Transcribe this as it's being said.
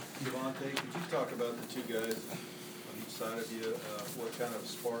Devonté, could you talk about the two guys on each side of you? What kind of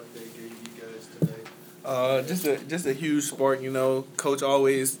spark they gave you guys today? Just a huge spark, you know. Coach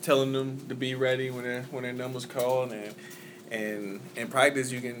always telling them to be ready when their numbers called, and in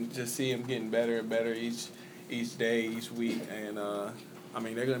practice you can just see them getting better and better each day, each week, and I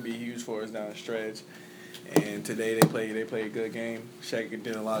mean they're gonna be huge for us down the stretch. And today they played a good game. Cheick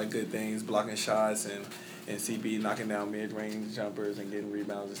did a lot of good things, blocking shots and CB knocking down mid-range jumpers and getting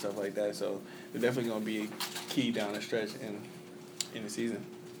rebounds and stuff like that. So they're definitely gonna be key down the stretch in the season.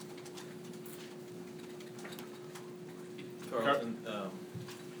 Carlton,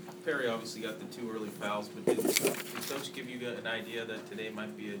 Perry obviously got the two early fouls, but did Coach give you an idea that today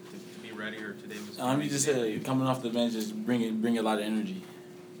might be to be ready, or today was? He just said coming off the bench, just bring a lot of energy.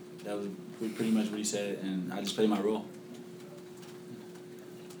 That was pretty much what he said, and I just played my role.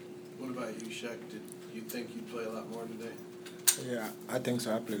 What about you, Cheick? Did you think you play a lot more today? Yeah, I think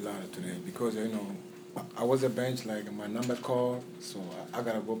so. I played a lot today because, I was a bench, like my number call, so I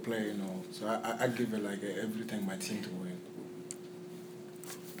gotta go play, So I give it like everything my team to win.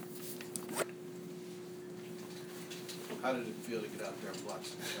 How did it feel to get out there and block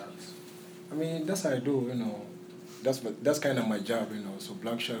some shots? I mean, that's how I do, That's kind of my job, So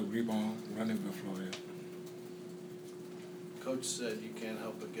block shot, rebound, running the floor. Yeah. Coach said you can't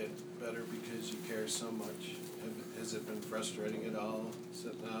help but get better because you care so much. Has it been frustrating at all,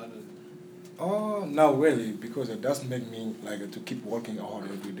 sitting out and? Oh, not really, because it does make me to keep working hard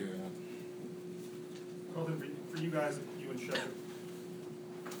every day. Carlton, for you guys, you and Cheick,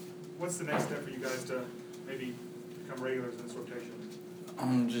 what's the next step for you guys to maybe become regulars in this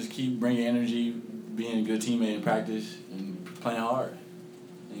rotation? Just keep bringing energy, being a good teammate in practice, and playing hard,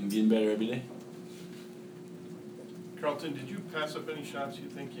 and getting better every day. Carlton, did you pass up any shots you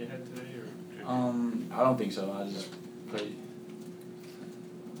think you had today, or? I don't think so. I just played.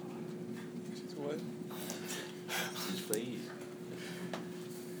 What? Just played.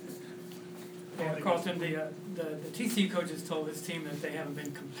 Carlton, the TCU coaches told this team that they haven't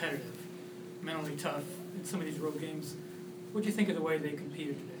been competitive, mentally tough in some of these road games. What do you think of the way they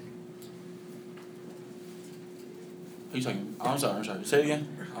competed today? Who you talking? I'm sorry. Say it again.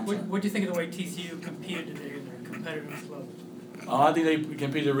 What do you think of the way TCU competed today in their competitiveness level? I think they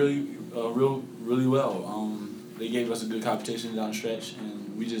competed really well. They gave us a good competition down the stretch,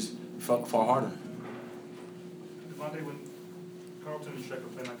 and we just fought harder. Devonté, when Carlton and Cheick are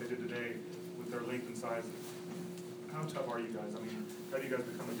playing like they did today with their length and size, how tough are you guys? I mean, how do you guys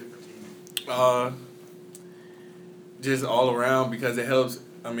become a different team? Just all around, because it helps.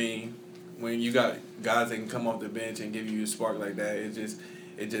 I mean, when you got guys that can come off the bench and give you a spark like that,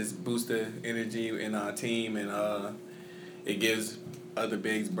 it just boosts the energy in our team, and it gives other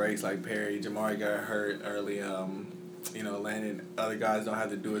bigs breaks like Perry. Jamari got hurt early. Landon. Other guys don't have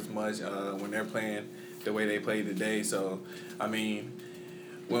to do as much when they're playing the way they played today. So, I mean,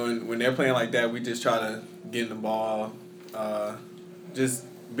 when they're playing like that, we just try to get in the ball, just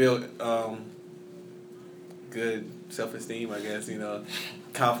build good self-esteem, I guess,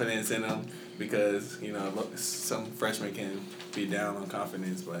 confidence in them, because, some freshmen can be down on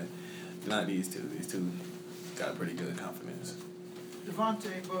confidence, but not these two. These two got pretty good confidence.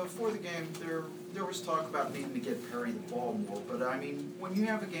 Devonté, before the game, there was talk about needing to get Perry the ball more, but I mean, when you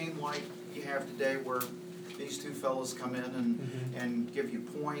have a game like you have today where these two fellas come in and give you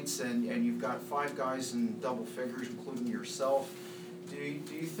points, and you've got five guys in double figures, including yourself, do you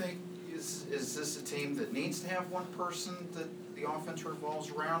think is this a team that needs to have one person that the offense revolves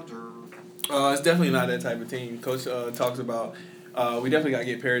around, or? It's definitely not that type of team. Coach talks about we definitely got to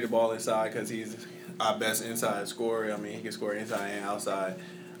get Perry the ball inside, because he's our best inside scorer. I mean, he can score inside and outside.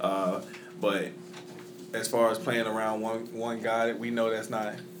 But as far as playing around one guy, we know that's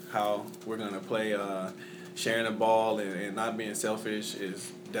not how we're going to play. Sharing the ball and not being selfish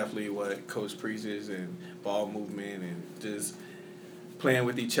is definitely what Coach preaches, and ball movement and just playing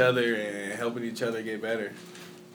with each other and helping each other get better.